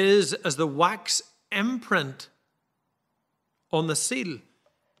is as the wax imprint on the seal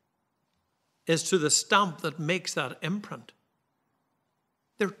is to the stamp that makes that imprint.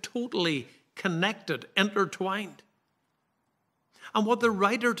 They're totally connected, intertwined. And what the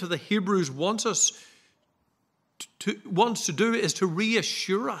writer to the Hebrews wants to do is to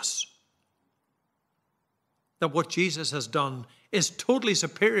reassure us that what Jesus has done is totally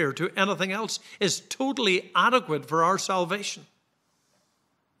superior to anything else, is totally adequate for our salvation,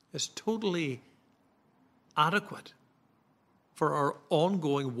 is totally adequate for our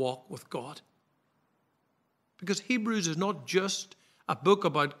ongoing walk with God. Because Hebrews is not just a book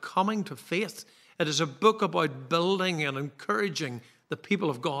about coming to faith. It is a book about building and encouraging the people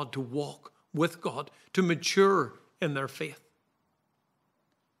of God to walk with God, to mature in their faith.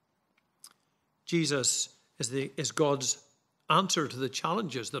 Jesus is God's answer to the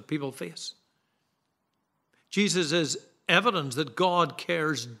challenges that people face. Jesus is evidence that God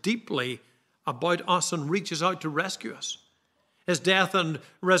cares deeply about us and reaches out to rescue us. His death and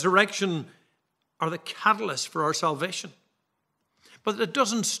resurrection are the catalyst for our salvation. But it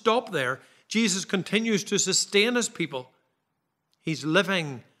doesn't stop there. Jesus continues to sustain his people. He's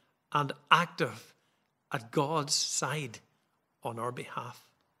living and active at God's side on our behalf.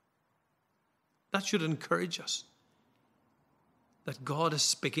 That should encourage us. That God is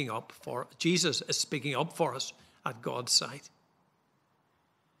speaking up for, Jesus is speaking up for us at God's side.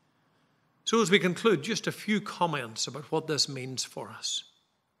 So as we conclude, just a few comments about what this means for us.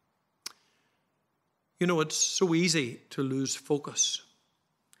 You know, it's so easy to lose focus.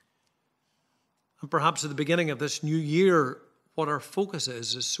 And perhaps at the beginning of this new year, what our focus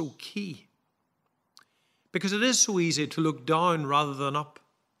is so key. Because it is so easy to look down rather than up.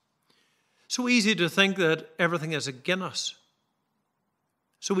 So easy to think that everything is against us.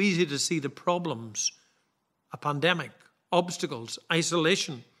 So easy to see the problems, a pandemic, obstacles,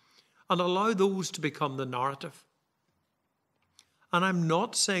 isolation, and allow those to become the narrative. And I'm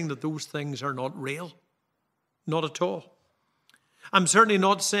not saying that those things are not real. Not at all. I'm certainly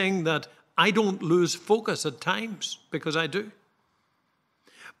not saying that I don't lose focus at times, because I do.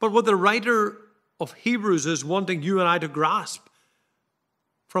 But what the writer of Hebrews is wanting you and I to grasp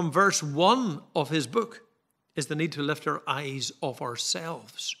from verse 1 of his book is the need to lift our eyes off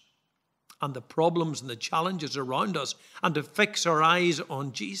ourselves and the problems and the challenges around us, and to fix our eyes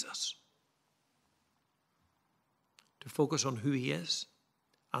on Jesus. To focus on who he is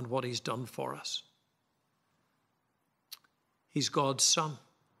and what he's done for us. He's God's Son.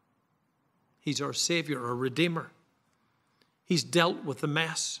 He's our Savior, our Redeemer. He's dealt with the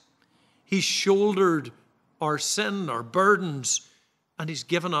mess. He's shouldered our sin, our burdens, and he's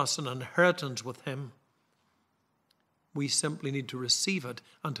given us an inheritance with him. We simply need to receive it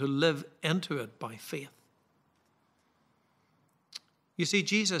and to live into it by faith. You see,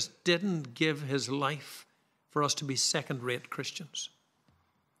 Jesus didn't give his life for us to be second-rate Christians.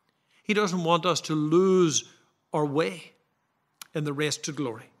 He doesn't want us to lose our way in the race to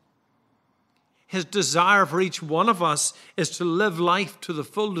glory. His desire for each one of us is to live life to the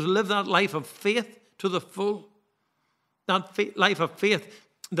full, to live that life of faith to the full. That life of faith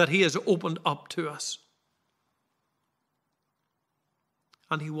that he has opened up to us.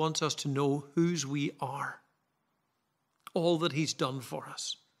 And he wants us to know whose we are. All that he's done for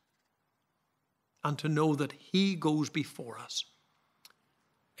us. And to know that he goes before us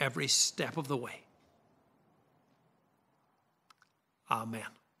every step of the way. Amen.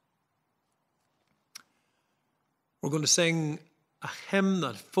 We're going to sing a hymn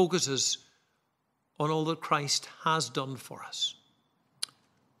that focuses on all that Christ has done for us.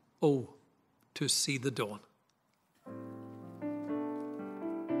 Oh, to see the dawn.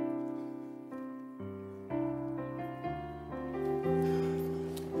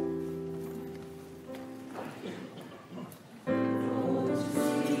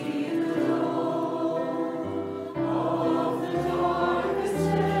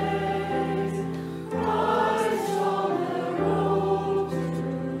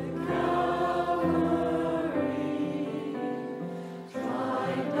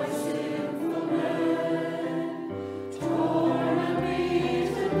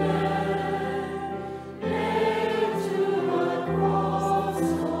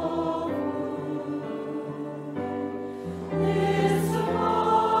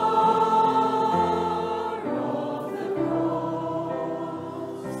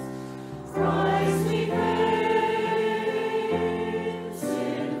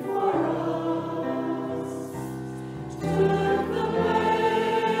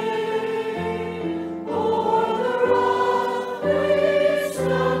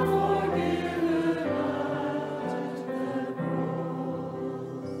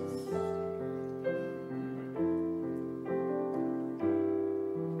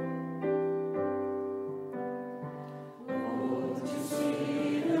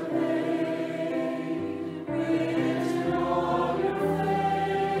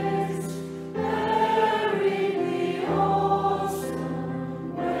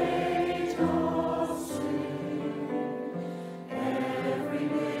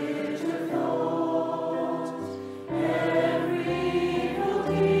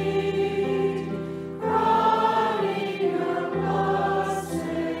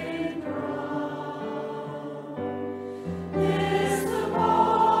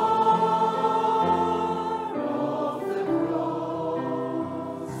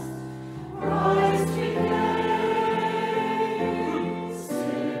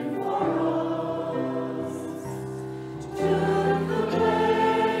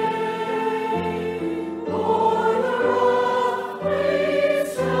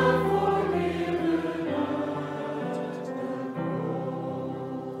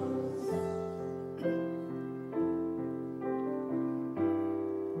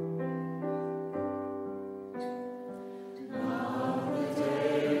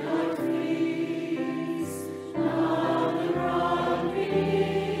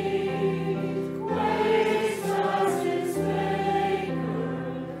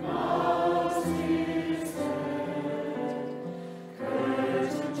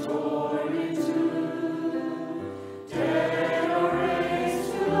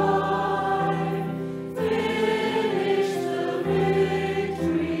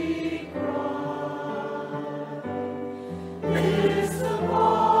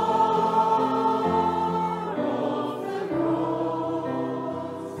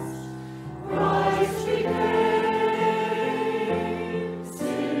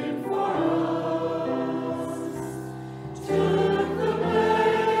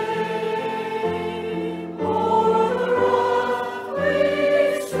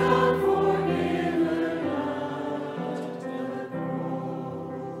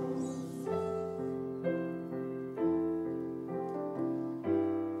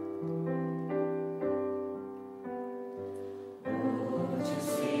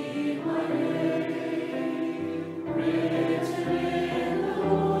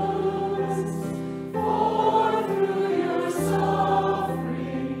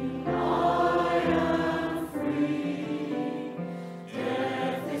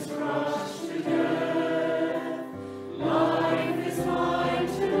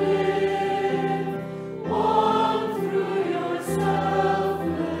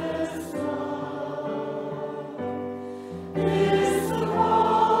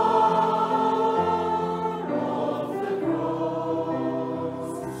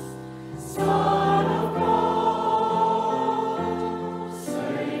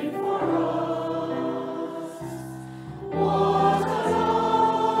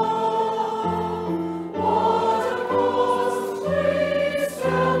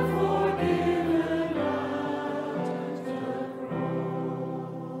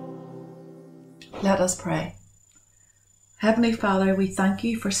 Let us pray. Heavenly Father, we thank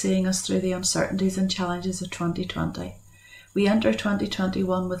you for seeing us through the uncertainties and challenges of 2020. We enter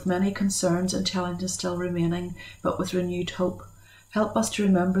 2021 with many concerns and challenges still remaining, but with renewed hope. Help us to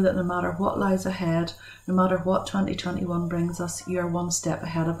remember that no matter what lies ahead, no matter what 2021 brings us, you are one step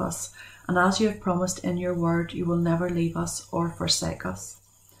ahead of us. And as you have promised in your word, you will never leave us or forsake us.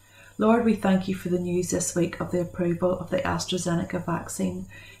 Lord, we thank you for the news this week of the approval of the AstraZeneca vaccine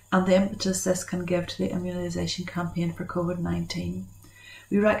and the impetus this can give to the immunisation campaign for COVID-19.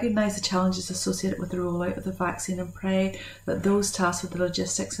 We recognise the challenges associated with the rollout of the vaccine and pray that those tasked with the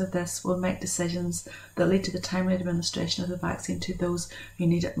logistics of this will make decisions that lead to the timely administration of the vaccine to those who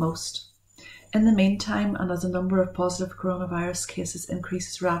need it most. In the meantime, and as the number of positive coronavirus cases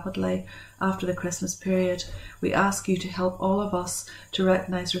increases rapidly after the Christmas period, we ask you to help all of us to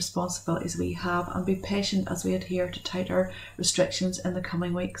recognise the responsibilities we have and be patient as we adhere to tighter restrictions in the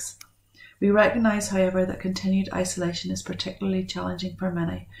coming weeks. We recognise, however, that continued isolation is particularly challenging for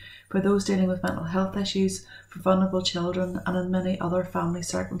many, for those dealing with mental health issues, for vulnerable children, and in many other family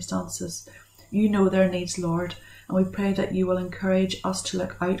circumstances. You know their needs, Lord, and we pray that you will encourage us to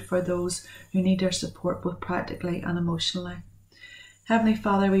look out for those who need our support both practically and emotionally. Heavenly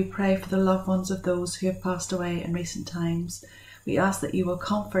Father, we pray for the loved ones of those who have passed away in recent times. We ask that you will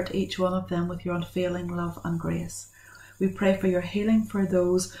comfort each one of them with your unfailing love and grace. We pray for your healing for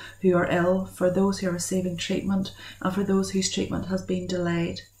those who are ill, for those who are receiving treatment, and for those whose treatment has been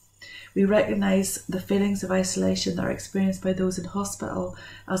delayed. We recognise the feelings of isolation that are experienced by those in hospital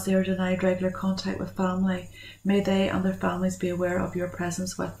as they are denied regular contact with family. May they and their families be aware of your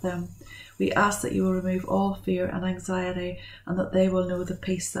presence with them. We ask that you will remove all fear and anxiety and that they will know the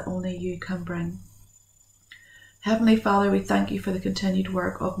peace that only you can bring. Heavenly Father, we thank you for the continued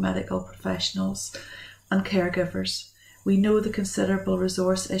work of medical professionals and caregivers. We know the considerable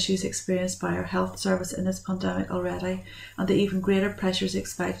resource issues experienced by our health service in this pandemic already, and the even greater pressures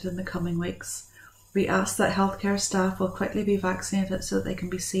expected in the coming weeks. We ask that healthcare staff will quickly be vaccinated so that they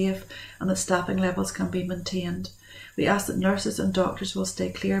can be safe and that staffing levels can be maintained. We ask that nurses and doctors will stay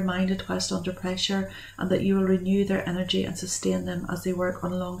clear-minded whilst under pressure, and that you will renew their energy and sustain them as they work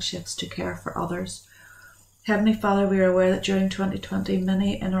on long shifts to care for others. Heavenly Father, we are aware that during 2020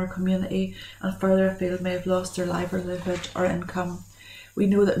 many in our community and further afield may have lost their livelihood or income. We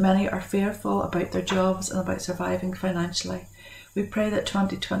know that many are fearful about their jobs and about surviving financially. We pray that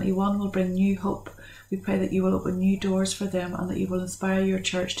 2021 will bring new hope. We pray that you will open new doors for them and that you will inspire your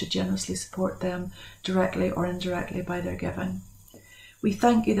church to generously support them directly or indirectly by their giving. We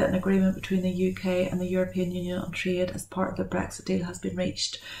thank you that an agreement between the UK and the European Union on trade as part of the Brexit deal has been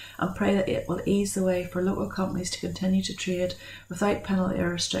reached, and pray that it will ease the way for local companies to continue to trade without penalty or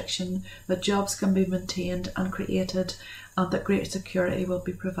restriction, that jobs can be maintained and created, and that greater security will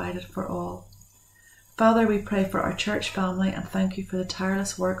be provided for all. Father, we pray for our church family and thank you for the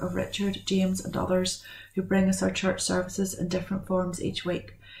tireless work of Richard, James and others who bring us our church services in different forms each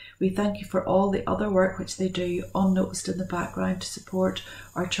week. We thank you for all the other work which they do unnoticed in the background to support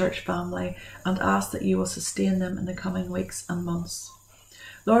our church family and ask that you will sustain them in the coming weeks and months.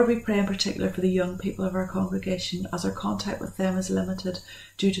 Lord, we pray in particular for the young people of our congregation as our contact with them is limited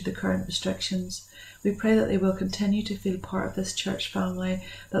due to the current restrictions. We pray that they will continue to feel part of this church family,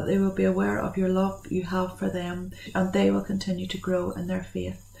 that they will be aware of your love you have for them, and they will continue to grow in their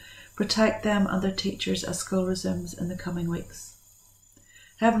faith. Protect them and their teachers as school resumes in the coming weeks.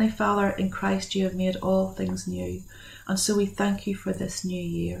 Heavenly Father, in Christ you have made all things new, and so we thank you for this new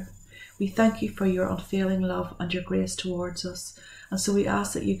year. We thank you for your unfailing love and your grace towards us, and so we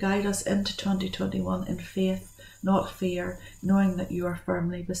ask that you guide us into 2021 in faith, not fear, knowing that you are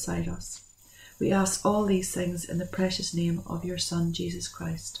firmly beside us. We ask all these things in the precious name of your Son, Jesus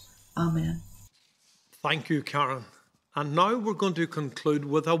Christ. Amen. Thank you, Karen. And now we're going to conclude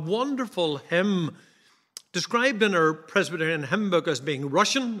with a wonderful hymn described in our Presbyterian hymn book as being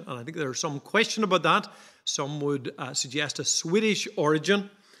Russian, and I think there's some question about that. Some would suggest a Swedish origin.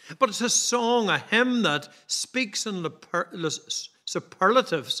 But it's a song, a hymn that speaks in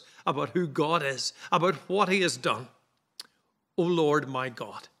superlatives about who God is, about what he has done. O Lord my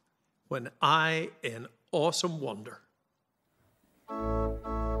God, when I in awesome wonder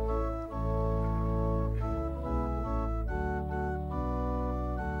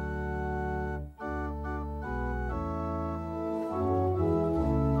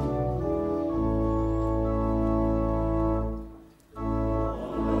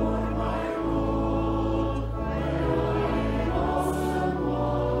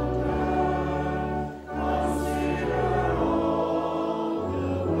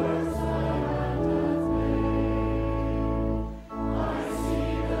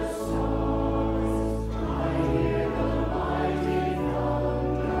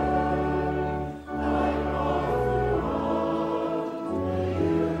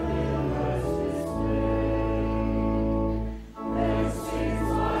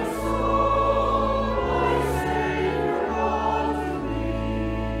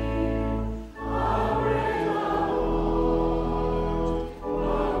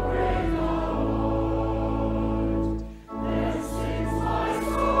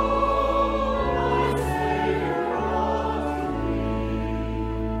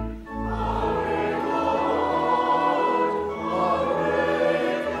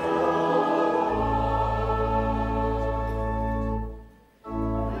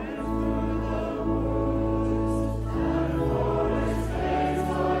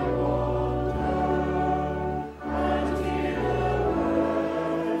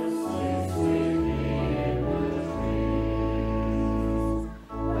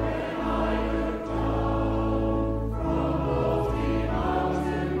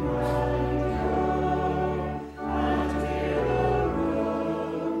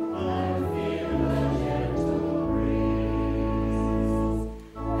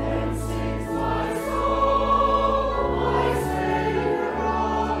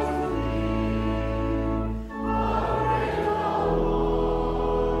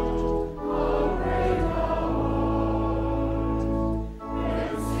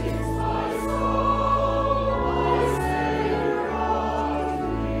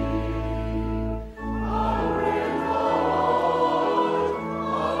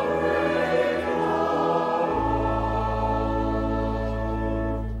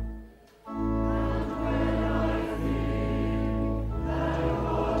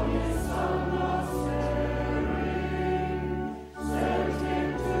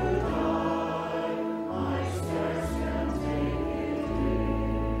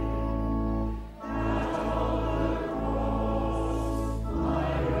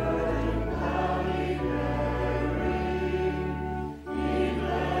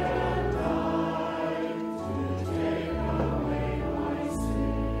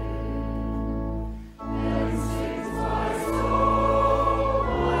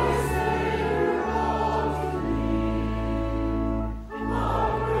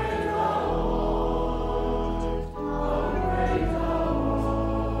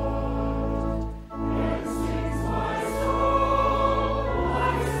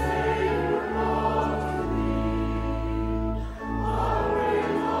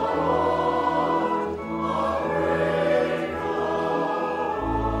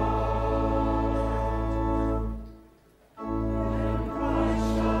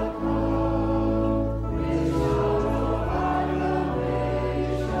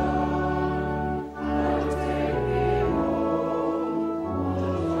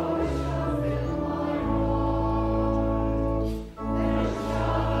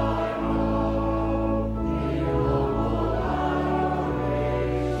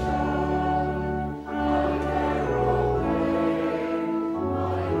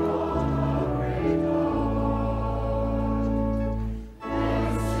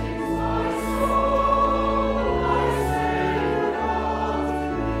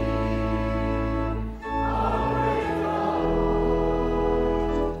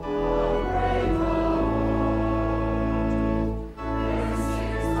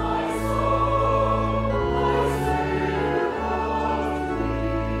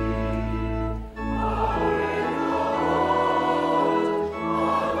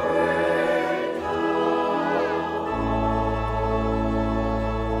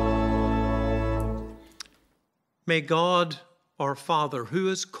May God, our Father, who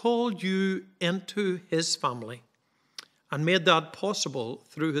has called you into his family and made that possible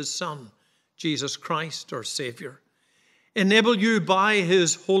through his Son, Jesus Christ, our Saviour, enable you by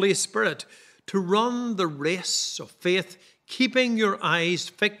his Holy Spirit to run the race of faith, keeping your eyes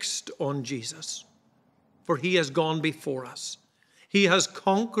fixed on Jesus. For he has gone before us. He has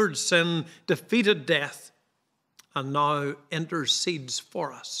conquered sin, defeated death, and now intercedes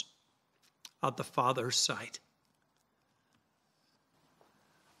for us at the Father's side.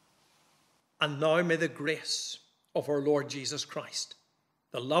 And now may the grace of our Lord Jesus Christ,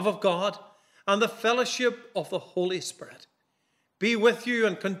 the love of God, and the fellowship of the Holy Spirit be with you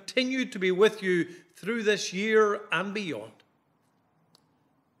and continue to be with you through this year and beyond.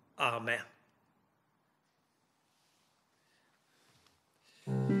 Amen.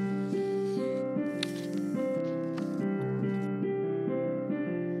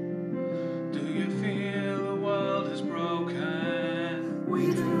 Do you feel the world is broken?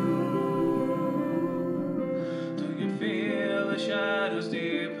 We do. Do you feel the shadows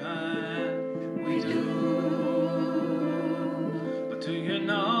deepen? We do. But do you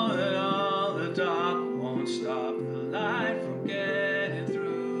know that all the dark won't stop the light from getting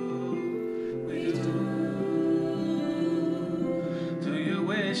through? We do. Do you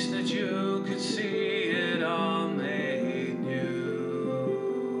wish that you could see